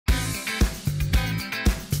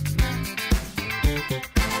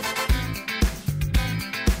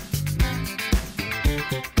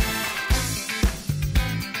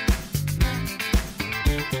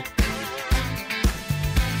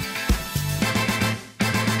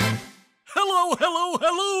hello, hello,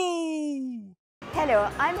 hello! Hello,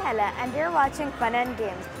 I'm Hella and you're watching Fun and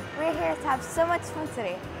Games. We're here to have so much fun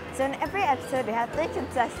today. So in every episode we have 3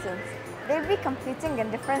 contestants. They'll be competing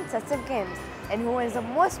in different sets of games and who wins the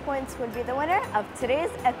most points will be the winner of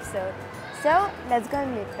today's episode. So let's go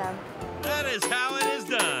and meet them. That is how it is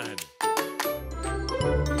done. So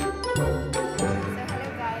hello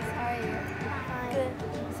guys, how are you? Hi. Good.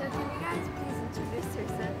 So can you guys please introduce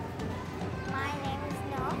yourself? My name is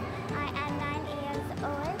Noor. I am 9 years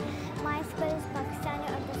old. My school is Pakistani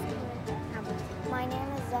Urdu School. How about you? My name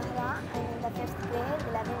is Zahra. I'm in the 5th grade,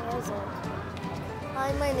 11 years old. Hi,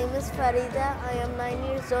 my name is Farida. I am 9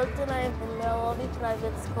 years old and I am in Nawawi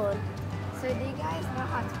Private School. So do you guys know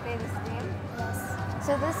how to play this game? Yes.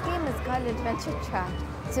 So this game is called Adventure Track.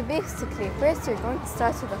 So basically, first you're going to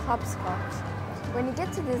start with a hopscotch. When you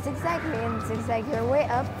get to the zigzag lane, zigzag your way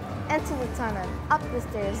up into the tunnel, up the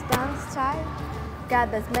stairs, down the slide,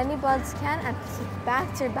 grab as many balls as you can and put it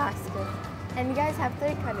back to your basket. And you guys have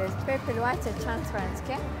 3 colors, purple, white and transparent,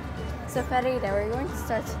 okay? So Farida, we're going to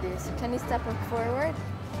start with you. So can you step up forward?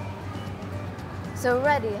 So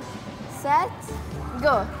ready, set,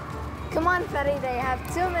 go. Come on Farida, you have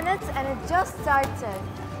 2 minutes and it just started.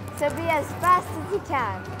 So be as fast as you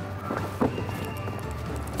can.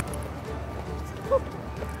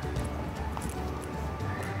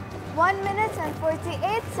 One minute and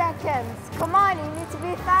 48 seconds. Come on, you need to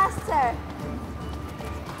be faster.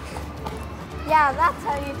 Yeah, that's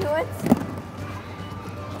how you do it.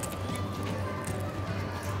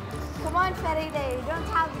 Come on, Farida, you don't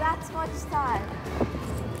have that much time.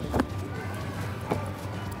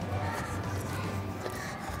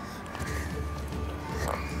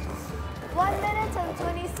 One minute and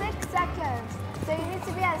 26 seconds. So you need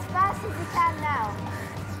to be as fast as you can now.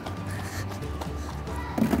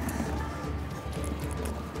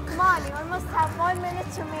 Come on, you almost have 1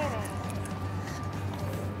 minute remaining.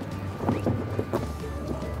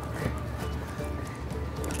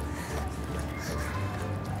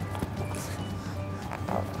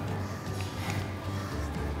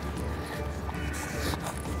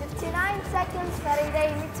 Seconds, Farida,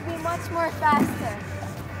 you need to be much more faster.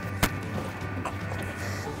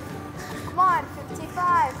 Come on,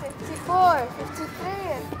 55, 54,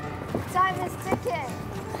 53. Time is ticking.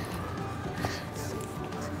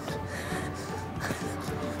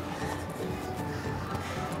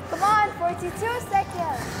 Come on, 42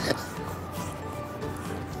 seconds.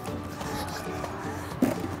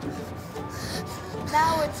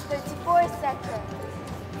 Now it's 34 seconds.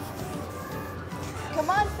 Come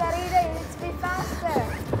on, Farida, you need to be faster.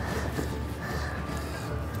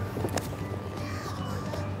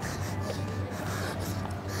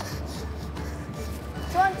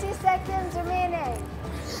 Twenty seconds remaining.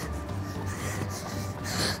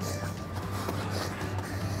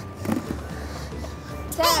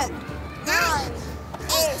 10, 9,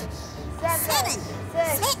 8, 7,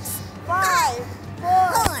 6, 5, 4,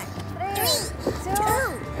 3, 2,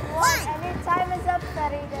 1. And your time is up,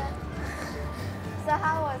 Farida. So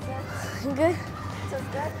how was it? Good. It was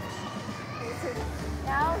good?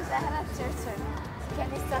 Now, Zahra, it's your turn. So can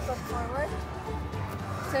you step up forward?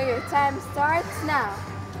 So your time starts now.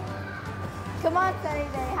 Come on,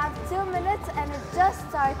 Farida, you have 2 minutes and it just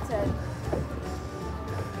started.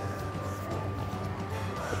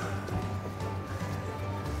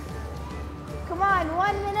 Come on,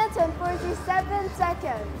 1 minute and 47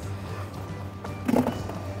 seconds.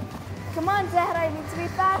 Come on, Zahra, you need to be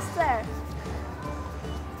faster.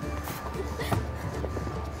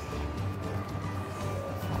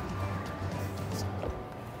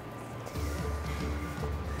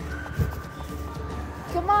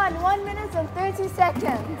 Come on, 1 minute and 30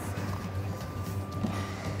 seconds.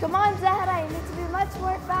 Come on, Zahra, you need to be much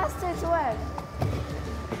more faster to win.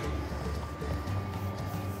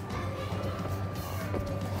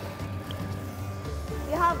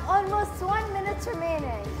 You have almost 1 minute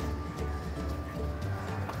remaining.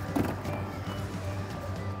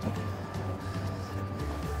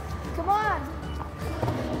 Come on.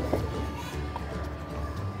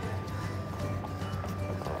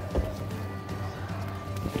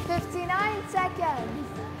 Seconds.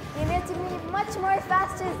 You need to be much more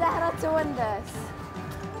faster, Zahra, to win this.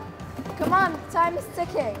 Come on, time is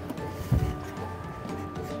ticking.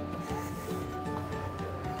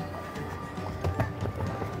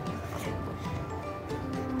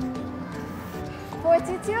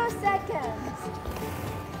 "42 seconds.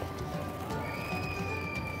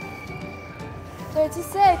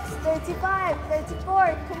 36, 35,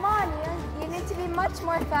 34. Come on, you need to be much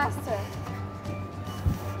more faster.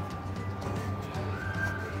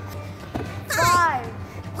 5,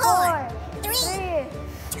 4, 3,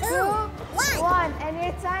 2, 1.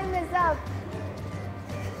 time is up.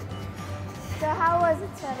 So how was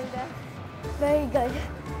it, Farida? Very good.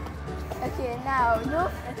 Okay, now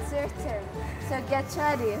Noof, it's your turn. So get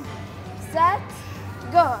ready. Set,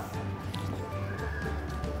 go.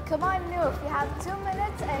 Come on, Noof, you have 2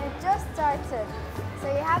 minutes and it just started. So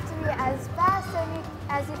you have to be as fast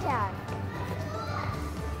as you can.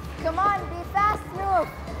 Come on, be fast, Noof.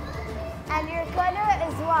 And your color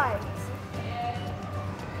is white.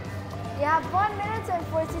 You have 1 minute and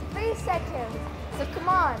 43 seconds. So come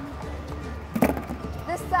on.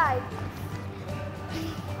 This side.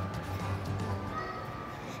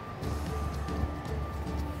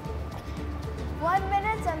 One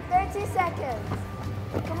minute and 30 seconds.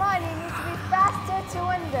 Come on, you need to be faster to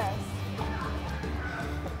win this.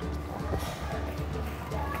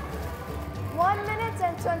 1 minute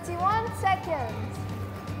and 21 seconds.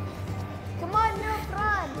 Come on, Noof,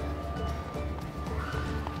 run.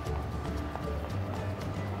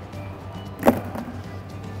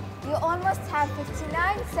 You almost have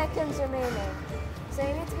 59 seconds remaining. So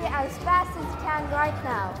you need to be as fast as you can right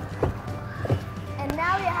now. And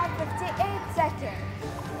now you have 58 seconds.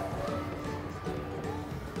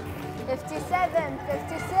 57,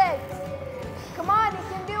 56. Come on, you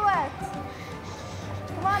can do it.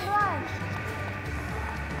 Come on, run.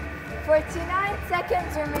 49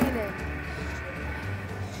 seconds remaining.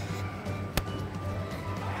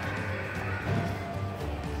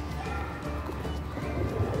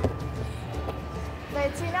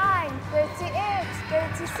 39, 38,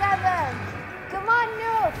 37. Come on,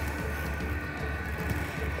 Noof.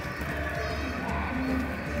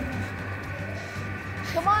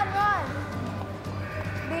 Come on, run.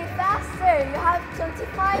 Be faster. You have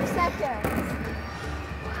 25 seconds.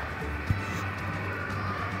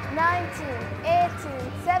 19,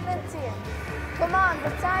 18, 17. Come on, the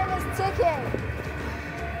time is ticking.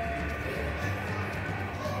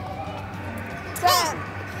 10,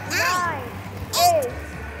 9, 8,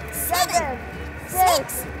 7,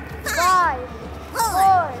 6, 5,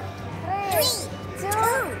 4, 3, 2,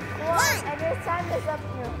 1. And your time is up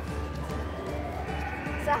now.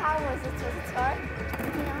 So how was it? Was it hard?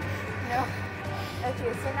 No.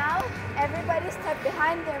 Okay, so now everybody step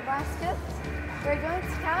behind their baskets. We're going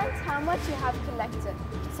to count how much you have collected.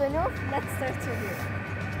 So Noof, let's start with you.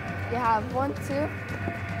 You have 1, 2,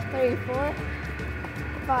 3, 4,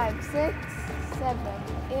 5, 6, 7,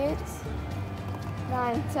 8,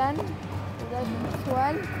 9, 10, 11,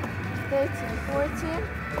 12, 13, 14,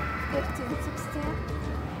 15, 16,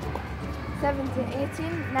 17,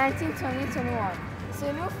 18, 19, 20, 21. So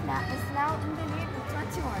Noof is now in the lead with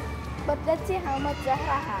 21. But let's see how much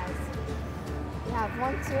Zahra has. You have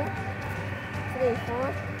 1, 2, 3,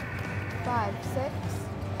 4, 5, 6,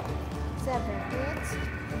 7, 8,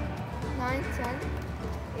 9, 10,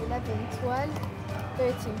 11, 12,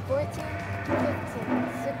 13, 14, 15,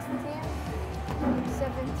 16,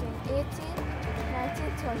 17, 18, 19,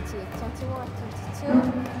 20, 21, 22,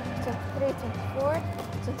 23, 24,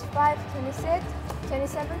 25, 26,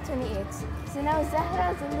 27, 28. So now Zahra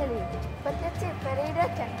is in the lead. But let's see if Farida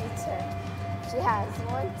can beat her. She has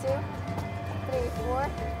 1, 2, 3, 4,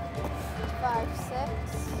 5,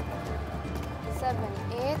 6, 7,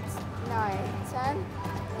 8, 9, 10,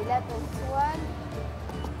 11, 12,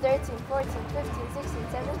 13, 14, 15, 16,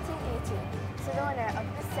 17, 18. So the winner of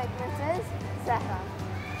this segment is Zahra.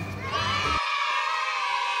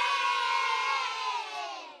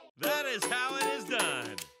 That is how it is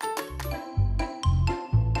done.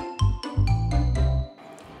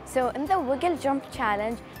 So in the wiggle jump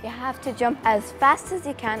challenge, you have to jump as fast as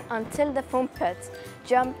you can until the foam pits.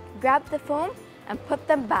 Jump, grab the foam and put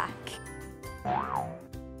them back.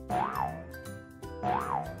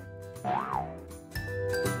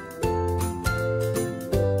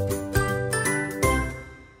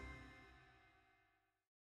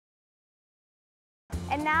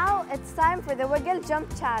 And now it's time for the wiggle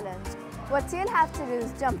jump challenge. What you'll have to do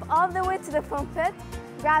is jump all the way to the foam pit,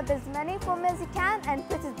 grab as many foam as you can and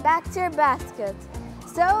put it back to your basket.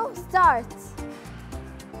 So, start.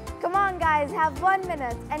 Come on guys, have 1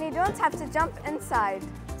 minute and you don't have to jump inside.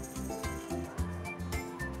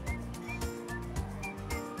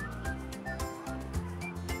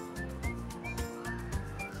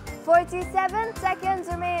 "47 seconds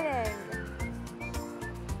remaining.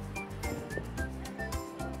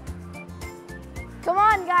 Come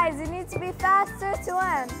on guys, you need to be faster to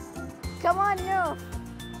win. Come on, Noof.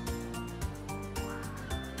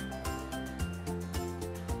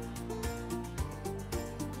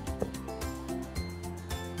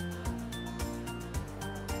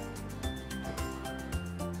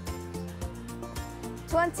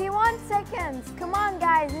 21 seconds. Come on,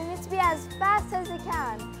 guys. You need to be as fast as you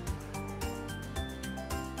can.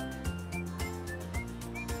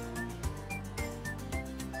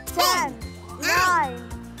 10, 9,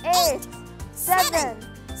 8, 7,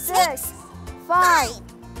 6, 5,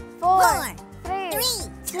 4, 3,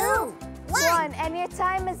 2, 1. And your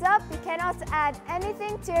time is up. You cannot add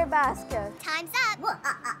anything to your basket. Time's up.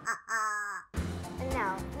 And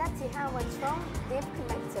now, let's see how much foam they've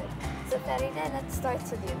collected. So Farida, let's start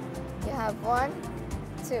with you. You have 1,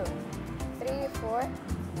 2, 3, 4,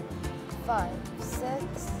 5,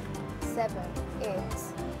 6, 7, 8,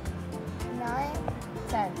 9,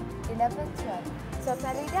 10, 11, 12. So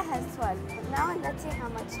Farida has 12. But now let's see how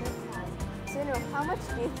much Noof has. So Noof, how much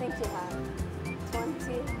do you think you have?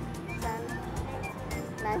 20, 10,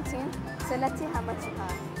 19. So let's see how much you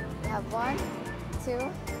have. You have 1,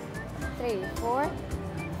 2, 3, 4,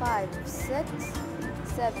 5, 6,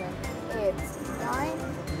 7, 8, 9,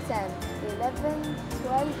 10, 11,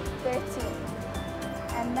 12, 13.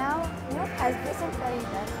 And now Noof has beaten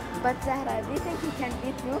Farida. But Zahra, do you think you can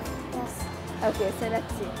beat Noof? Yes. Okay, so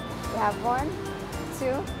let's see. We have 1,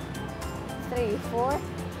 2, 3, 4,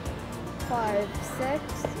 5,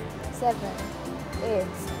 6, 7, 8,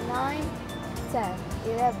 9, 10,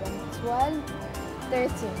 11, 12,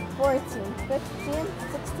 13, 14, 15,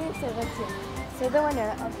 16, 17. So the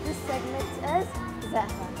winner of this segment is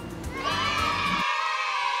Zahra.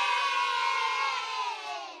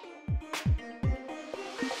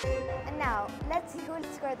 And now, let's see who will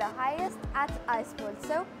score the highest at Ice Bowl.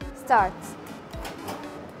 So, start.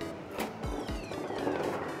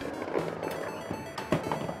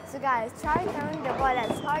 So guys, try throwing the ball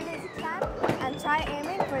as hard as you can and try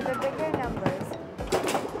aiming for the bigger numbers.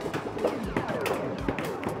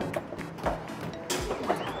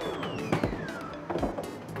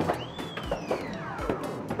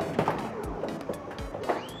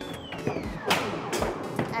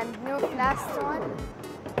 And Noof last one.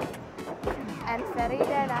 And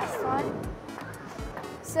Farida last one.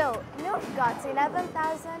 So Noof got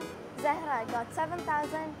 11,000, Zahra got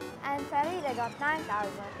 7,000, and Farida got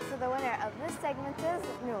 9,000. So the winner of this segment is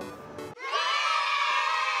Noof.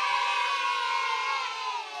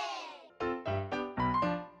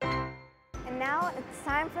 And now it's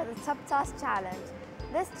time for the top toss challenge.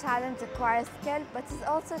 This challenge requires skill but is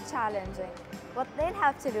also challenging. What they'll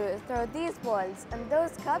have to do is throw these balls and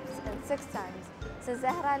those cups in 6 times. So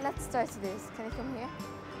Zahra, let's start this. Can you come here?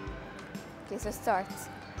 Okay, so start.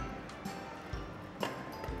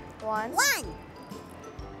 1.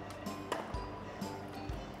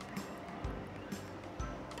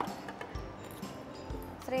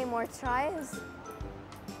 3 more tries.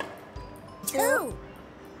 2.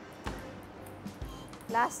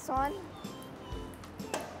 Last one.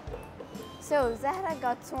 So Zahra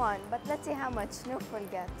got 1, but let's see how much Noof will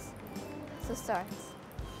get. So start.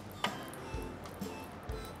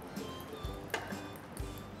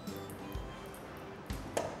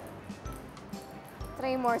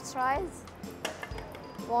 3 more tries.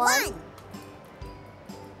 1.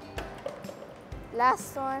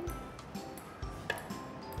 Last one.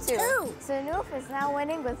 2. So Noof is now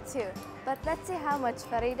winning with 2. But let's see how much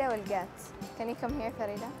Farida will get. Can you come here,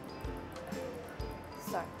 Farida?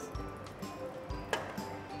 Start.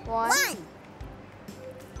 1.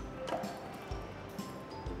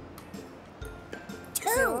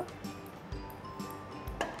 2.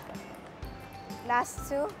 Last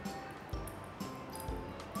 2.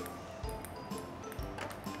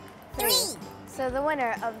 3. So the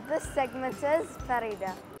winner of this segment is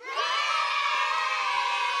Farida.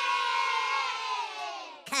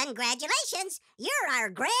 Congratulations! You're our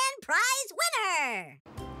grand prize winner!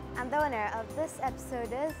 And the winner of this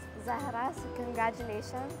episode is Zahra, so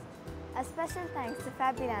congratulations. A special thanks to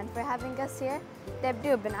Fabiland for having us here,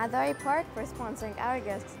 Debdub and Adari Park for sponsoring our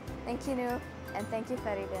guests. Thank you, Noof, and thank you,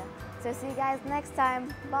 Farida. So see you guys next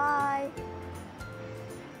time. Bye!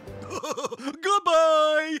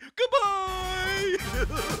 Goodbye! Goodbye!